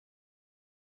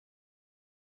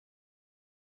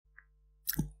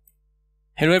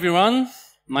Hello everyone,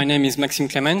 my name is Maxime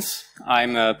Clementz.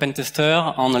 I'm a pen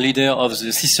tester and a leader of the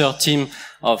CSER team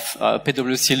of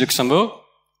PwC Luxembourg.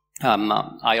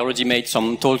 I already made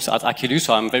some talks at Hack.lu,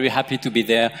 so I'm very happy to be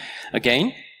there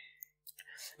again.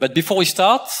 But before we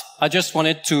start, I just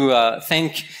wanted to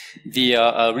thank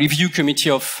the review committee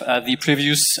of the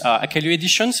previous Hack.lu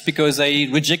editions because they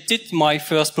rejected my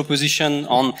first proposition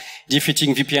on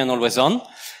defeating VPN always on.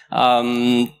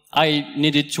 I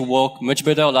needed to work much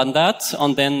better than that,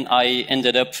 and then I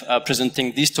ended up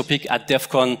presenting this topic at DEF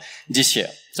CON this year.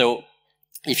 So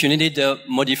if you needed a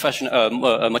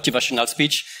motivational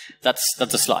speech, that's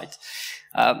the slide.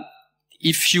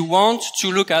 If you want to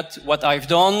look at what I've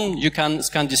done, you can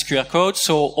scan this QR code.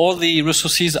 So all the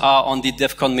resources are on the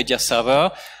DEF CON media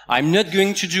server. I'm not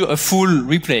going to do a full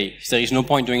replay. There is no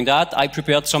point doing that. I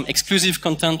prepared some exclusive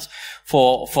content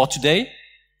for today.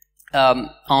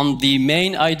 And the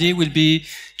main idea will be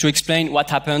to explain what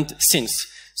happened since.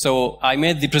 So I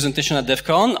made the presentation at DEF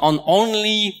CON, and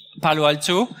only Palo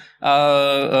Alto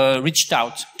reached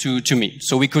out to me.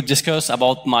 So we could discuss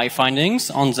about my findings,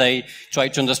 and they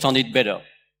tried to understand it better.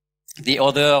 The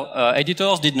other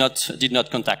editors did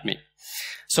not contact me.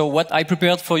 So what I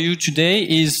prepared for you today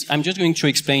is I'm just going to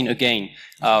explain again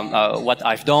what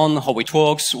I've done, how it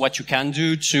works, what you can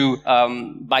do to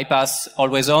bypass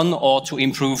always on or to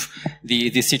improve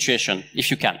the situation, if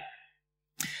you can.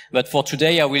 But for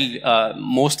today, I will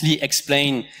mostly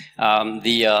explain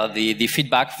the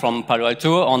feedback from Palo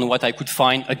Alto on what I could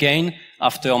find again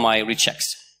after my rechecks.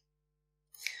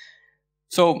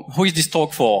 So who is this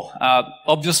talk for?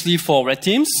 Obviously for red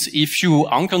teams. If you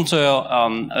encounter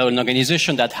an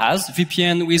organization that has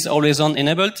VPN with always on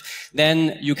enabled,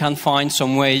 then you can find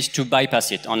some ways to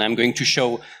bypass it. And I'm going to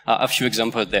show a few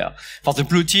examples there. For the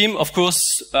blue team, of course,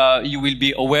 you will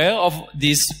be aware of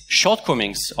these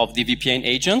shortcomings of the VPN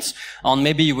agents, and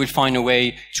maybe you will find a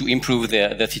way to improve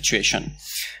the situation.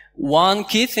 One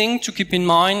key thing to keep in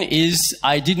mind is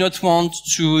I did not want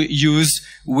to use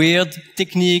weird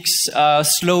techniques,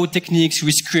 slow techniques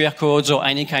with QR codes or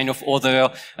any kind of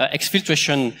other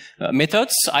exfiltration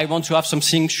methods. I want to have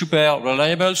something super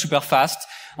reliable, super fast,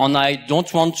 and I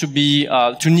don't want to be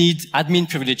to need admin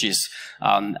privileges.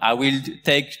 I will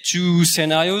take two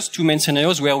main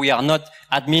scenarios where we are not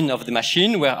admin of the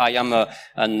machine, where I am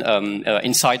an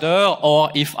insider,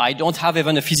 or if I don't have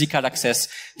even a physical access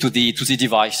to the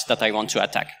device that I want to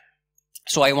attack.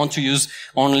 So I want to use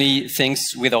only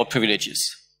things without privileges.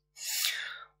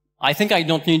 I think I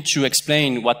don't need to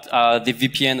explain what the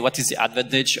VPN, what is the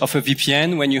advantage of a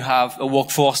VPN when you have a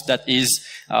workforce that is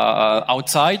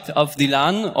outside of the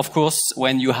LAN. Of course,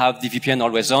 when you have the VPN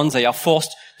always on, they are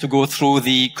forced to go through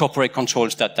the corporate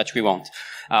controls that we want.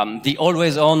 The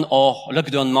always on or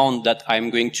lockdown mount that I'm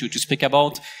going to speak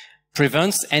about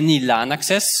prevents any LAN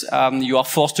access. You are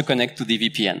forced to connect to the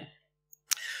VPN.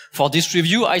 For this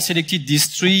review, I selected these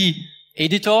three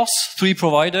editors, three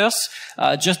providers.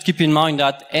 Just keep in mind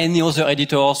that any other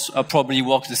editors probably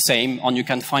work the same, and you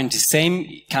can find the same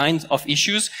kind of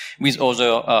issues with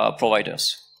other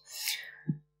providers.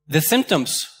 The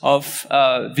symptoms of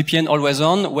VPN always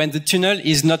on when the tunnel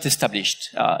is not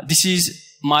established. This is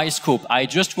my scope. I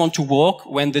just want to work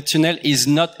when the tunnel is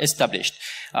not established.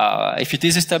 If it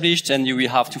is established, then you will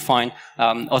have to find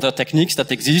other techniques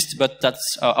that exist, but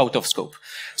that's out of scope.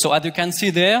 So as you can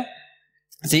see there,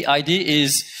 the idea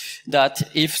is that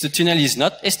if the tunnel is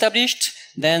not established,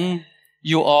 then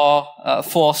you are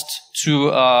forced to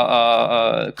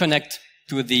connect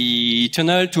to the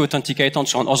tunnel to authenticate and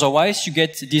so on. Otherwise, you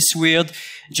get this weird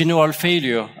general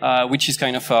failure, which is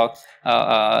kind of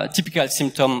a typical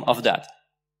symptom of that.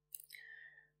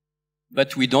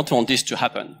 But we don't want this to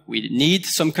happen. We need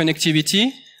some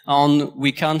connectivity, and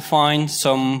we can find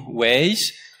some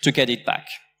ways to get it back.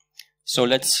 So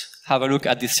let's have a look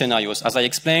at these scenarios. As I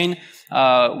explained,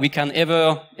 we can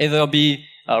either be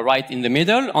right in the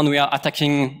middle, and we are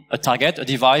attacking a target, a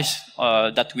device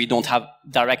that we don't have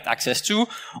direct access to,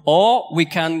 or we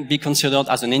can be considered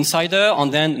as an insider,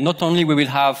 and then not only we will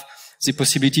have the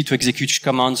possibility to execute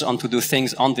commands and to do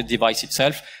things on the device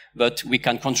itself, but we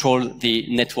can control the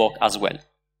network as well.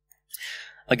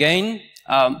 Again,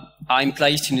 I'm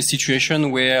placed in a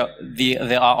situation where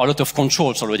there are a lot of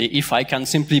controls already. If I can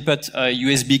simply put a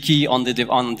USB key on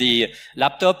the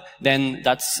laptop, then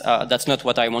that's not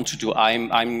what I want to do.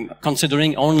 I'm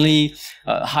considering only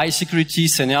high security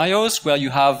scenarios where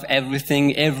you have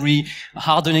everything, every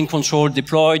hardening control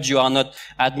deployed. You are not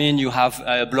admin. You have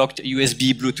blocked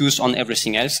USB, Bluetooth, on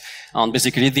everything else. And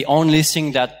basically, the only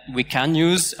thing that we can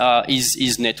use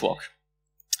is network.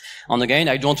 And again,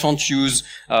 I don't want to use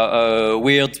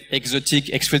weird, exotic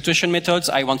exfiltration methods.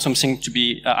 I want something to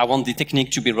be, I want the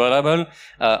technique to be reliable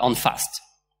and fast.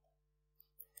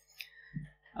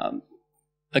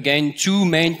 Again, two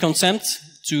main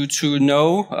concepts to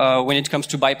know when it comes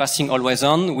to bypassing always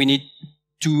on. We need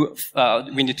to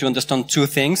understand two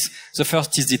things. The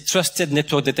first is the trusted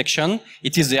network detection.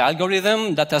 It is the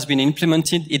algorithm that has been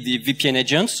implemented in the VPN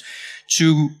agents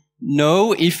to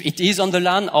know if it is on the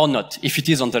LAN or not. If it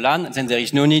is on the LAN, then there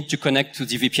is no need to connect to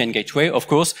the VPN gateway, of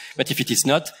course. But if it is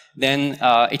not, then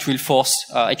it will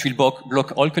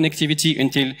block all connectivity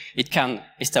until it can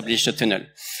establish the tunnel.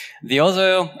 The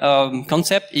other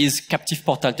concept is captive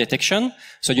portal detection.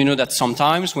 So you know that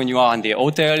sometimes when you are in the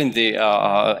hotel, in the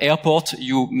airport,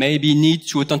 you maybe need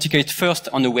to authenticate first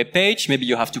on a web page. Maybe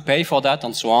you have to pay for that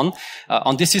and so on.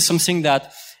 And this is something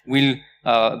that will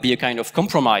be a kind of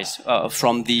compromise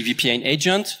from the VPN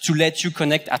agent to let you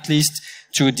connect at least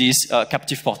to this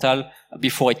captive portal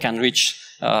before it can reach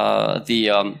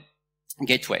the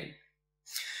gateway.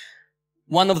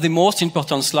 One of the most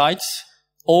important slides,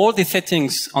 all the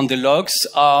settings on the logs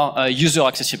are user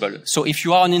accessible. So if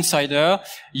you are an insider,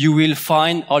 you will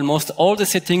find almost all the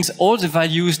settings, all the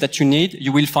values that you need,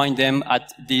 you will find them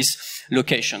at this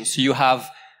location. So you have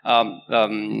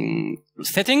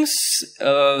settings,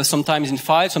 sometimes in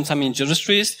files, sometimes in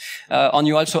registries, and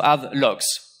you also have logs.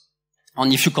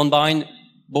 And if you combine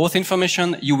both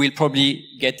information, you will probably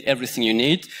get everything you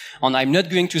need. And I'm not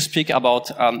going to speak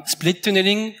about split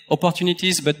tunneling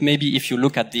opportunities, but maybe if you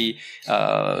look at the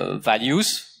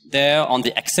values there on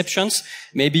the exceptions,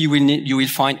 maybe you will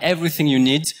find everything you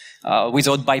need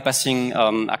without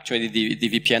bypassing actually the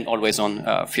VPN always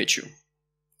on feature.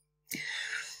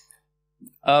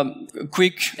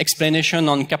 Quick explanation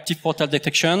on captive portal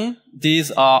detection.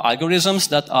 These are algorithms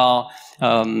that are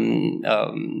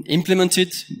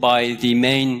implemented by the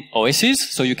main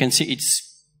OSs. So you can see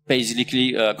it's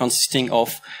basically consisting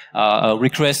of a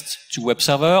request to web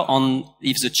server. And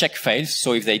if the check fails,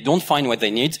 so if they don't find what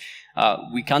they need,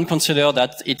 we can consider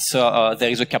that it's there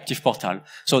is a captive portal.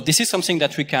 So this is something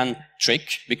that we can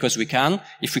trick, because we can,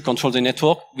 if we control the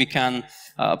network, we can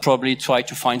probably try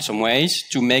to find some ways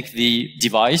to make the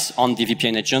device on the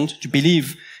VPN agent to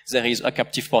believe there is a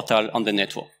captive portal on the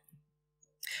network.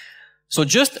 So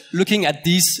just looking at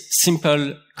these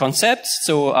simple concepts,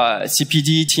 so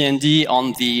CPD, TND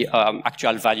on the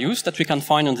actual values that we can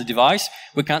find on the device,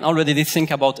 we can already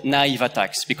think about naive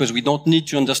attacks, because we don't need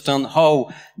to understand how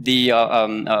the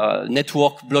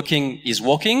network blocking is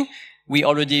working. We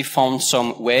already found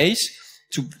some ways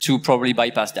to probably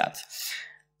bypass that.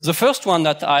 The first one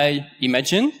that I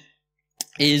imagine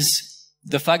is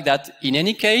the fact that in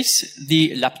any case,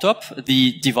 the laptop,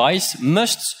 the device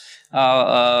must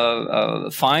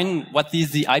find what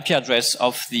is the IP address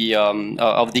of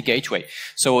the gateway.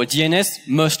 So DNS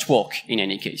must work in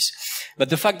any case. But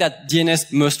the fact that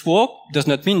DNS must work does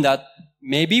not mean that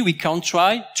maybe we can't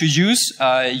try to use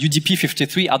UDP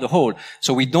 53 as a whole.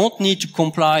 So we don't need to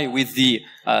comply with the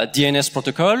DNS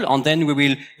protocol, and then we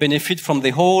will benefit from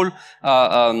the whole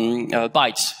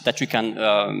bytes that we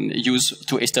can use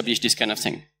to establish this kind of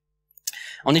thing.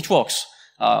 And it works.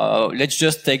 Let's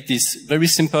just take these very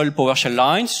simple PowerShell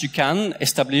lines. You can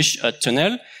establish a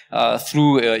tunnel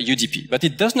through UDP, but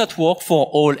it does not work for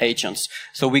all agents.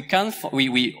 So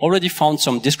we already found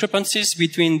some discrepancies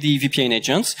between the VPN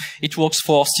agents. It works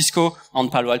for Cisco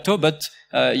and Palo Alto, but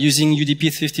using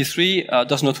UDP 53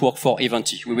 does not work for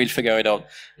Ivanti. We will figure it out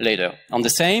later. On the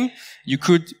same, you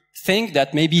could think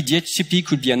that maybe DHCP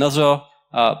could be another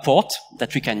port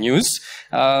that we can use,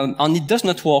 and it does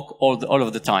not work all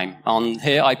of the time. And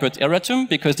here I put erratum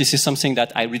because this is something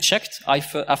that I rechecked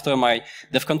after my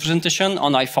DevCon presentation,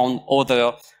 and I found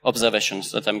other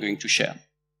observations that I'm going to share.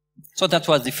 So that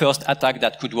was the first attack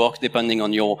that could work depending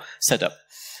on your setup.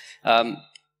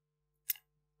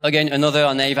 Again,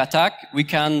 another naive attack. We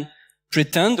can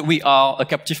pretend we are a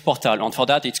captive portal, and for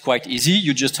that it's quite easy.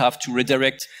 You just have to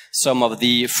redirect some of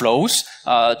the flows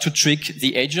to trick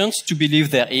the agents to believe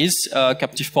there is a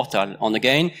captive portal. And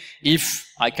again, if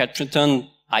I can pretend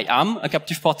I am a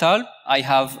captive portal, I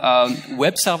have a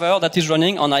web server that is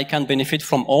running, and I can benefit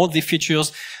from all the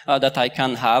features that I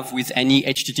can have with any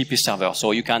HTTP server.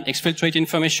 So you can exfiltrate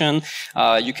information,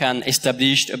 you can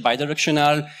establish a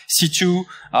bidirectional C2,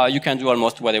 you can do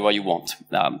almost whatever you want.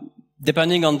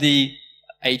 Depending on the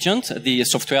agent, the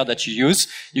software that you use,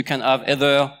 you can have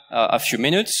either a few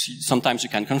minutes, sometimes you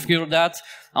can configure that.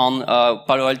 On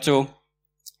Palo Alto,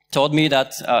 told me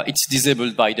that it's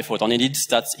disabled by default. And indeed,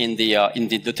 that's in the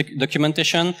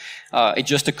documentation. It's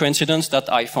just a coincidence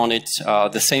that I found it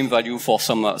the same value for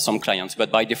some clients,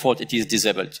 but by default it is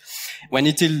disabled. When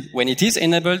it is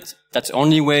enabled, that's the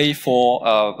only way for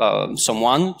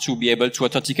someone to be able to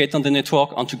authenticate on the network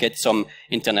and to get some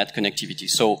internet connectivity.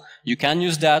 So you can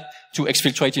use that to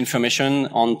exfiltrate information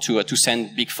and to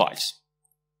send big files.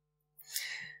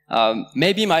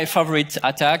 Maybe my favorite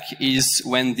attack is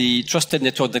when the trusted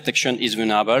network detection is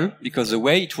vulnerable, because the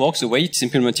way it works, the way it's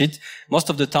implemented, most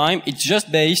of the time it's just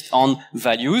based on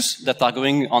values that are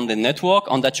going on the network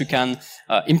and that you can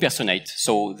impersonate.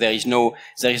 So there is no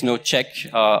check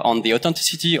on the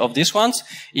authenticity of these ones.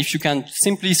 If you can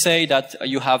simply say that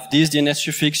you have this DNS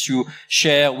suffix you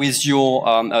share with your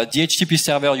DHCP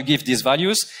server, you give these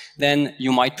values, then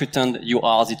you might pretend you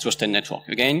are the trusted network.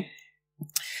 Again,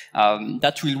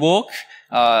 that will work,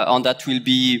 and that will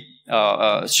be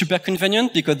super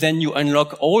convenient, because then you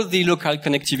unlock all the local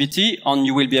connectivity and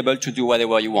you will be able to do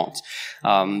whatever you want.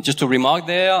 Just a remark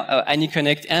there,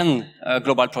 AnyConnect and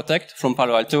Global Protect from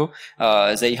Palo Alto,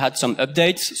 they had some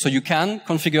updates, so you can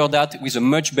configure that with a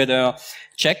much better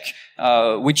check,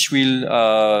 which will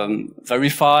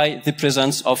verify the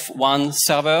presence of one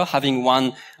server having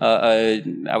one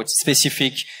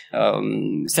specific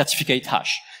certificate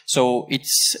hash. So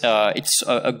it's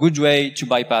a good way to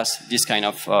bypass this kind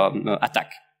of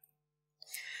attack.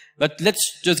 But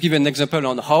let's just give an example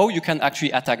on how you can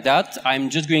actually attack that. I'm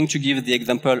just going to give the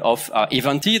example of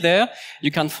Eventy there.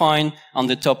 You can find on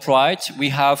the top right, we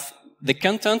have the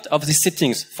content of the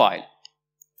settings file.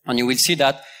 And you will see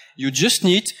that you just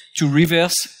need to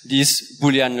reverse this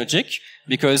Boolean logic,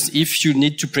 because if you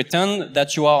need to pretend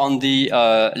that you are on the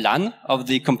LAN of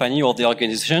the company or the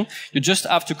organization, you just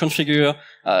have to configure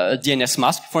DNS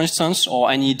mask, for instance,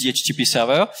 or any DHCP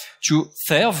server to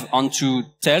serve and to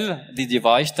tell the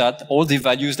device that all the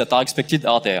values that are expected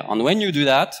are there. And when you do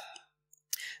that,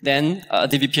 then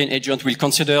the VPN agent will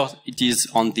consider it is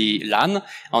on the LAN,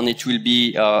 and it will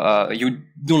be, you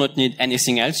do not need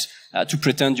anything else to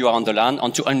pretend you are on the LAN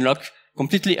and to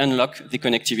completely unlock the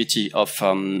connectivity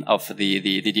of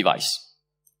the device.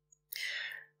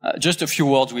 Just a few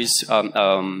words with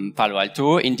Palo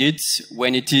Alto. Indeed,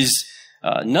 when it is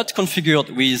not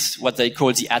configured with what they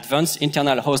call the advanced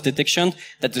internal host detection,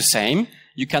 that's the same.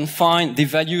 You can find the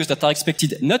values that are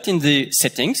expected not in the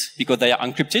settings, because they are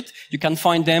encrypted. You can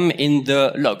find them in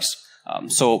the logs.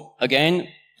 So again,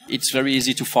 it's very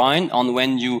easy to find. And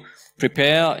when you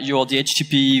prepare your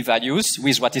DHCP values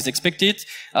with what is expected,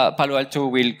 Palo Alto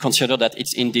will consider that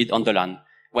it's indeed on the LAN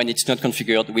when it's not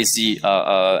configured with the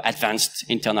advanced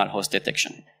internal host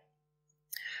detection.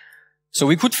 So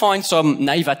we could find some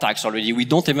naive attacks already. We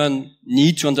don't even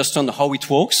need to understand how it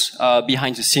works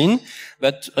behind the scene.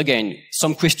 But again,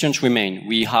 some questions remain.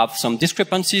 We have some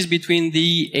discrepancies between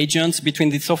the agents, between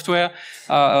the software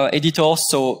editors.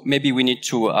 So maybe we need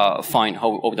to find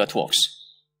how that works.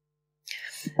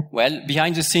 Well,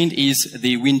 behind the scene is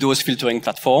the Windows filtering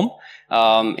platform.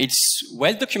 It's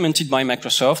well documented by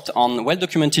Microsoft and well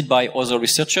documented by other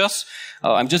researchers.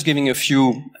 I'm just giving a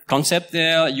few concepts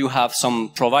there. You have some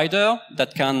provider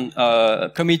that can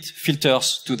commit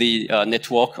filters to the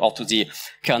network or to the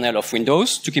kernel of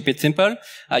Windows, to keep it simple.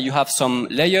 You have some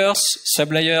layers,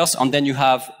 sub-layers, and then you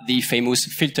have the famous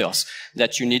filters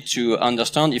that you need to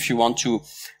understand if you want to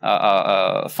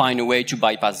find a way to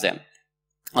bypass them.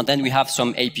 And then we have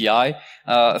some API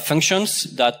functions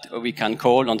that we can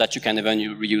call and that you can even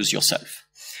reuse yourself.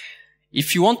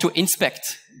 If you want to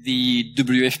inspect the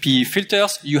WFP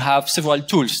filters, you have several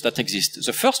tools that exist.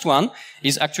 The first one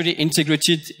is actually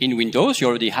integrated in Windows. You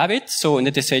already have it, so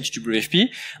NetSH WFP,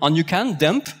 and you can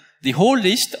dump the whole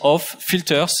list of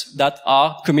filters that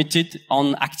are committed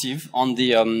and active on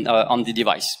the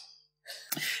device.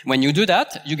 When you do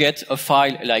that, you get a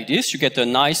file like this. You get a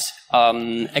nice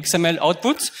XML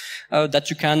output that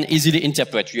you can easily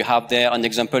interpret. You have there an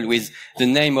example with the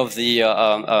name of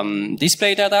the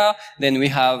display data. Then we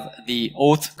have the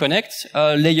auth connect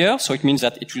layer, so it means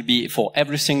that it will be for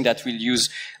everything that will use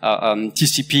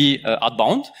TCP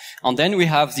outbound. And then we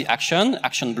have the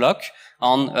action block,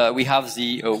 and we have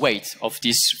the weight of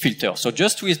this filter. So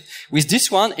just with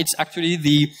this one, it's actually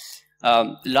the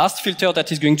last filter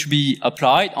that is going to be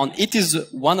applied, and it is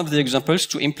one of the examples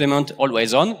to implement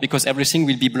always on, because everything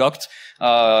will be blocked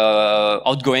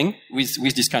outgoing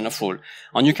with this kind of rule.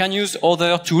 And you can use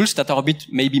other tools that are a bit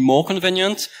maybe more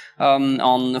convenient,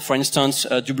 on, for instance,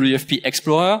 WFP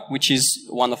Explorer, which is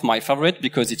one of my favorite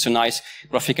because it's a nice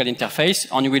graphical interface,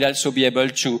 and you will also be able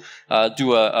to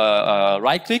do a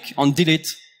right click and delete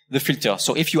the filter.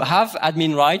 So if you have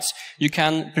admin rights, you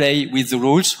can play with the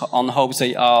rules on how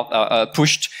they are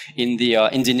pushed in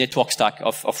the network stack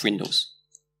of Windows.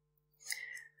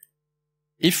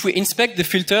 If we inspect the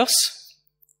filters,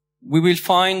 we will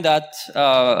find that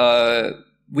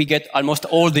we get almost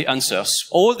all the answers.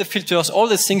 All the filters, all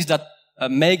the things that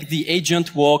make the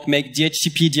agent work, make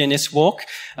DHCP DNS work,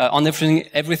 on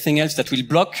everything else that will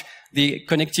block the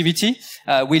connectivity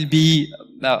will be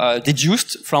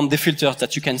deduced from the filters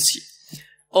that you can see.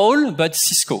 All but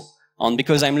Cisco. And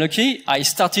because I'm lucky, I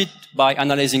started by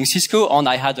analyzing Cisco, and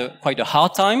I had quite a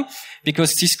hard time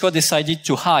because Cisco decided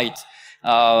to hide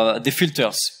the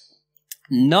filters.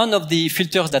 None of the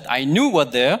filters that I knew were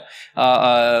there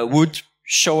would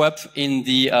show up in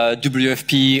the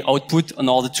WFP output on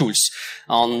all the tools.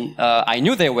 And I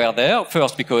knew they were there,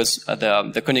 first because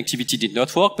the connectivity did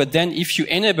not work, but then if you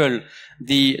enable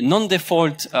the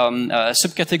non-default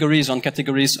subcategories and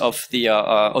categories of the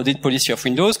audit policy of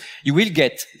Windows, you will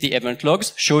get the event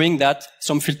logs showing that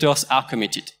some filters are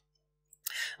committed.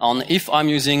 And if I'm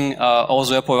using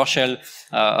other PowerShell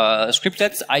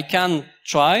scriptlets, I can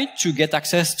try to get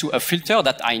access to a filter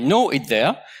that I know is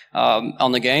there,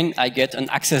 and again, I get an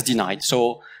access denied.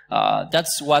 So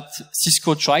that's what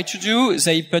Cisco tried to do.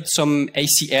 They put some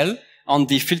ACL on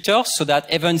the filters so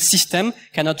that even system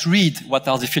cannot read what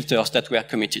are the filters that were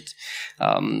committed.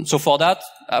 So for that,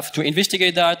 to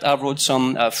investigate that, I wrote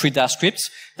some free scripts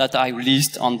that I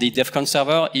released on the DevCon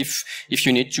server if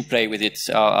you need to play with it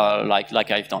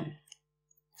like I've done.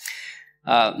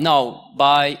 Now,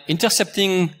 by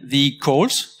intercepting the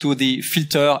calls to the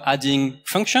filter adding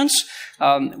functions,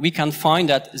 we can find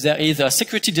that there is a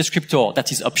security descriptor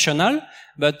that is optional,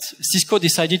 but Cisco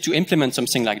decided to implement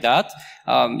something like that.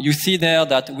 You see there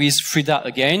that with Frida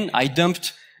again, I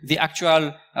dumped the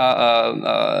actual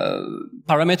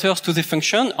parameters to the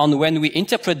function, and when we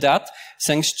interpret that,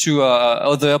 thanks to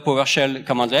other PowerShell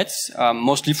commandlets,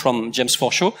 mostly from James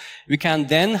Forshaw, we can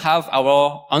then have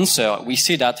our answer. We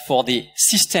see that for the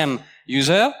system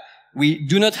user, we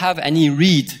do not have any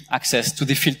read access to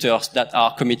the filters that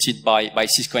are committed by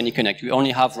Cisco AnyConnect. We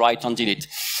only have write and delete.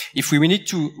 If we need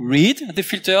to read the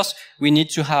filters, we need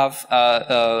to have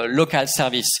a local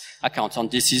service account,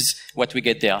 and this is what we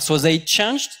get there. So they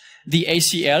changed the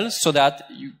ACL so that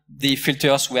the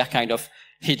filters were kind of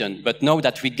hidden. But now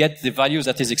that we get the values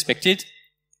that is expected,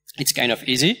 it's kind of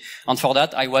easy. And for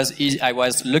that, I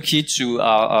was lucky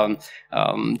to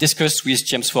discuss with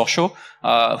James Forshaw,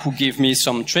 who gave me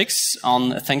some tricks.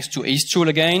 And thanks to his tool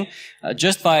again,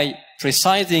 just by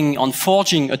precising and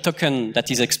forging a token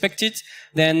that is expected,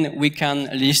 then we can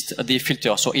list the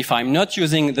filter. So if I'm not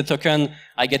using the token,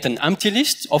 I get an empty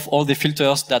list of all the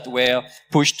filters that were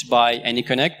pushed by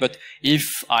AnyConnect. But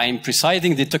if I'm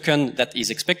precising the token that is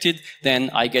expected, then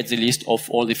I get the list of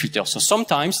all the filters. So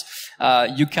sometimes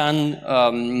you can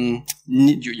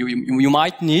you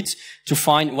might need to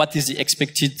find what is the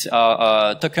expected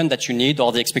token that you need,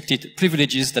 or the expected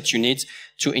privileges that you need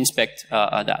to inspect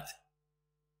that.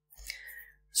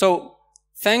 So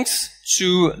thanks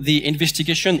to the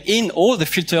investigation in all the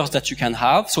filters that you can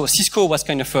have. So Cisco was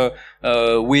kind of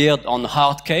a weird and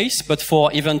hard case, but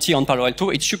for Ivanti on Palo Alto,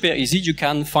 it's super easy. You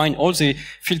can find all the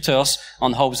filters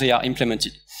on how they are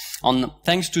implemented. And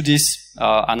thanks to this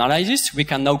analysis, we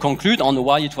can now conclude on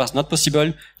why it was not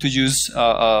possible to use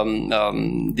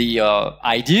the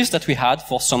ideas that we had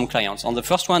for some clients. And the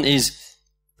first one is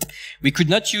we could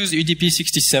not use UDP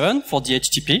 67 for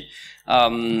DHCP.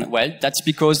 Well, that's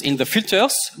because in the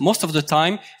filters, most of the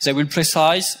time, they will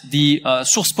precise the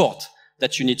source port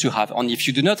that you need to have. And if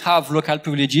you do not have local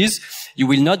privileges, you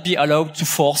will not be allowed to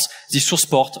force the source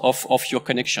port of your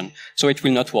connection. So it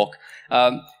will not work.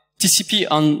 TCP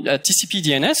and TCP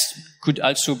DNS could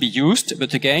also be used,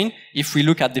 but again, if we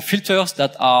look at the filters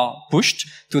that are pushed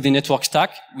to the network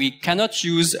stack, we cannot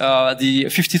use the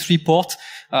 53 port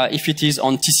if it is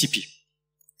on TCP.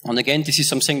 And again, this is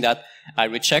something that I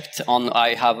rechecked, and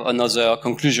I have another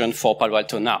conclusion for Palo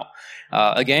Alto now.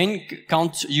 Again,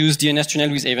 can't use DNS tunnel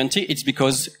with Ivanti. It's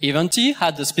because Ivanti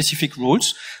had the specific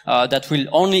rules that will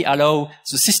only allow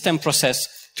the system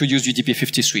process to use UDP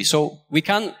 53. So we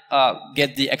can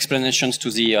get the explanations to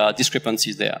the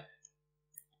discrepancies there.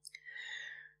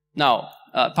 Now,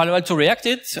 Palo Alto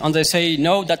reacted, and they say,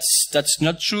 no, that's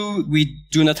not true. We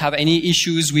do not have any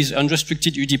issues with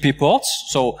unrestricted UDP ports.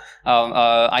 So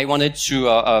I wanted to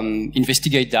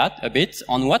investigate that a bit.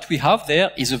 And what we have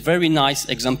there is a very nice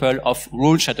example of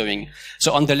rule shadowing.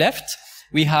 So on the left,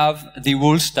 we have the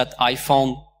rules that I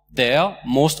found there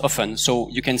most often. So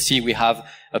you can see we have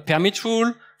a permit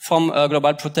rule from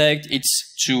Global Protect.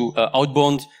 It's to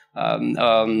outbound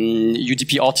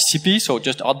UDP or TCP, so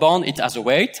just outbound, it has a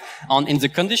weight. And in the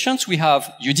conditions, we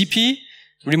have UDP,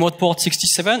 remote port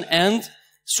 67, and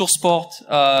source port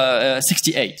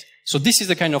 68. So this is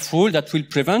the kind of rule that will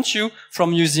prevent you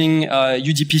from using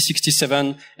UDP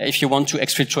 67 if you want to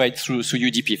exfiltrate through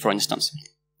UDP, for instance.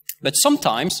 But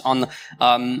sometimes, I'm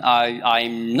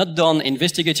not done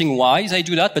investigating why they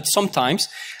do that, but sometimes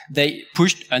they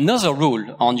pushed another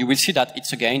rule, and you will see that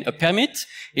it's again a permit.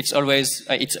 It's always,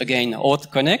 it's again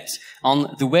auth connect, and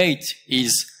the weight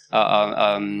is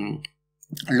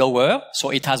lower, so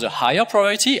it has a higher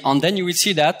priority, and then you will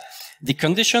see that the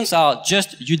conditions are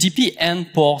just UDP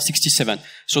and port 67.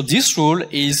 So this rule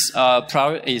is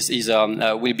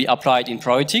will be applied in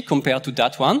priority compared to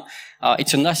that one.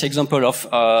 It's a nice example of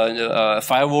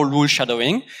firewall rule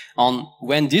shadowing. And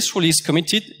when this rule is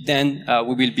committed, then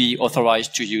we will be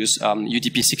authorized to use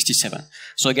UDP 67.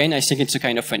 So again, I think it's a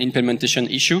kind of an implementation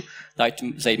issue that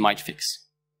they might fix.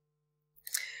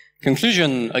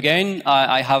 Conclusion, again,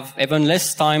 I have even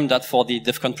less time than for the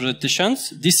DEF CON presentations.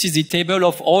 This is the table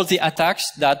of all the attacks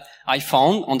that I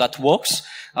found and that works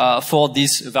for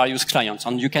these various clients.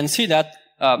 And you can see that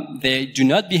they do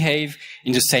not behave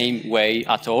in the same way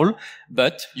at all,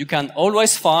 but you can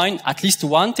always find at least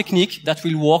one technique that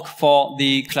will work for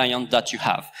the client that you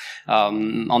have.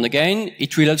 And again,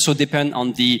 it will also depend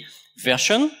on the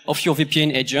version of your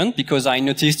VPN agent, because I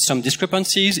noticed some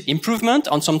discrepancies, improvement,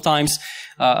 and sometimes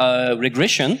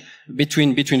regression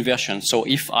between versions. So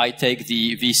if I take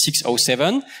the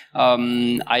V607,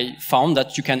 I found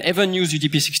that you can even use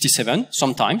UDP 67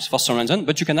 sometimes for some reason,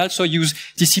 but you can also use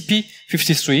TCP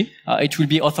 53. It will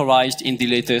be authorized in the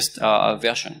latest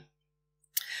version.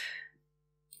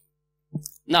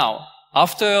 Now,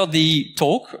 after the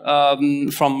talk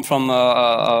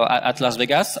at Las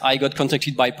Vegas, I got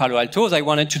contacted by Palo Alto. They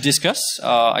wanted to discuss.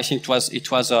 I think it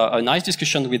was a nice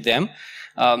discussion with them.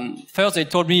 First, they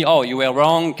told me, "Oh, you were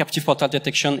wrong. Captive portal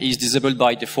detection is disabled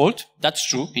by default." That's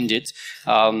true, indeed.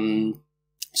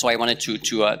 So I wanted to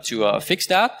fix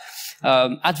that.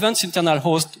 Advanced internal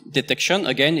host detection,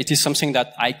 again, it is something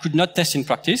that I could not test in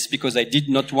practice because I did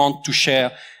not want to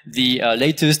share the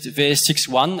latest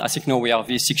V6.1. I think now we are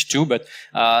V6.2, but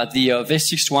the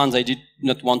V6.1, I did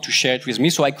not want to share it with me,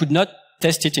 so I could not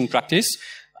test it in practice.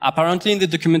 Apparently, in the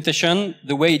documentation,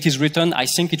 the way it is written, I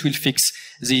think it will fix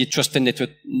the trusted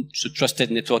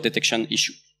network detection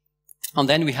issue. And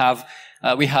then we had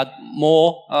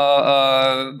more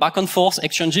back and forth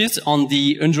exchanges on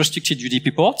the unrestricted UDP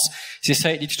ports. They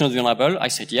said it's not vulnerable. I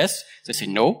said yes. They said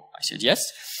no. I said yes.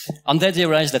 And then they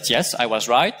realized that yes, I was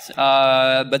right.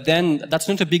 But then that's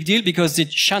not a big deal because the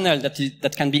channel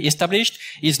that can be established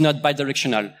is not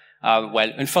bidirectional.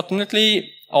 Well,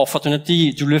 unfortunately, or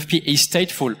fortunately, WFP is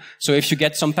stateful. So if you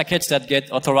get some packets that get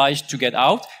authorized to get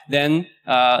out, then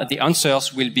the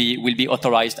answers will be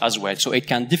authorized as well. So it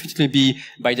can definitely be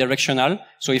bidirectional.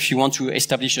 So if you want to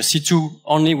establish a C2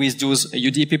 only with those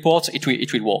UDP ports, it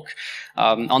will work.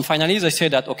 And finally, they say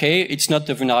that, okay, it's not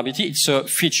a vulnerability, it's a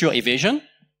feature evasion.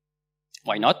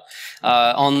 Why not?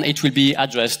 And it will be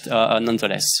addressed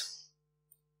nonetheless.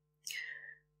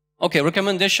 Okay,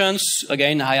 recommendations.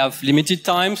 Again, I have limited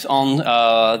times and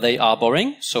they are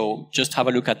boring. So just have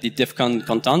a look at the DEF CON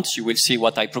content. You will see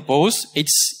what I propose.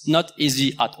 It's not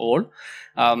easy at all.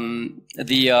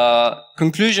 The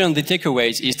conclusion, the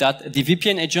takeaways is that the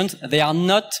VPN agents, they are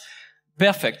not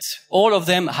perfect. All of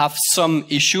them have some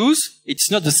issues.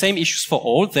 It's not the same issues for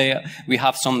all. We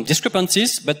have some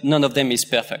discrepancies, but none of them is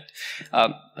perfect.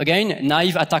 Again,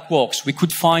 naive attack works. We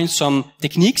could find some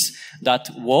techniques that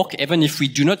work even if we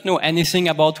do not know anything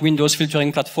about Windows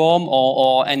filtering platform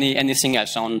or anything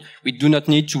else. And we do not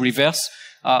need to reverse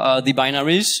the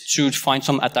binaries to find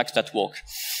some attacks that work.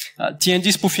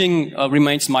 TND spoofing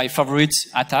remains my favorite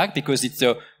attack because it's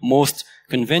the most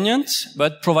convenient,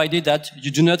 but provided that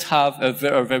you do not have a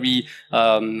very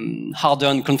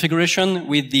hardened configuration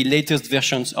with the latest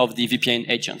versions of the VPN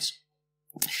agents.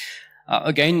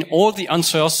 Again, all the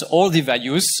answers, all the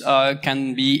values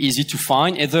can be easy to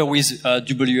find, either with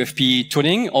WFP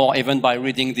tooling or even by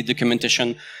reading the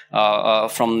documentation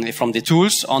from the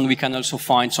tools. And we can also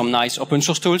find some nice open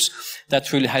source tools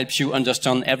that will help you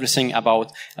understand everything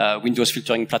about Windows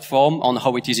filtering platform and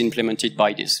how it is implemented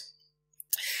by this.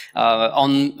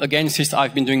 Again, since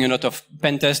I've been doing a lot of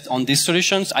pen tests on these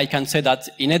solutions, I can say that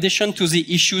in addition to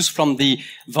the issues from the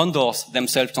vendors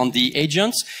themselves on the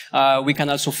agents, we can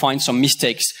also find some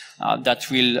mistakes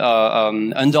that will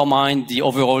undermine the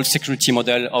overall security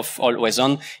model of Always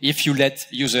On if you let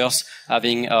users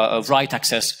having write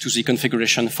access to the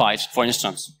configuration files, for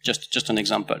instance. Just an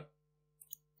example.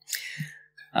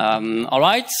 All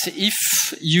right. If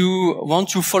you want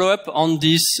to follow up on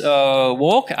this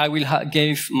work, I will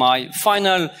give my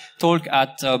final talk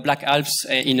at Black Alps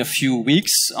in a few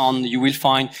weeks. And you will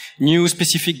find new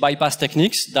specific bypass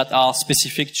techniques that are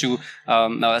specific to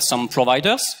some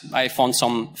providers. I found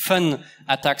some fun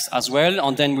attacks as well,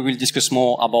 and then we will discuss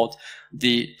more about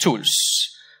the tools.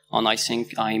 And I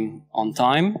think I'm on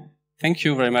time. Thank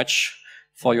you very much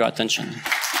for your attention.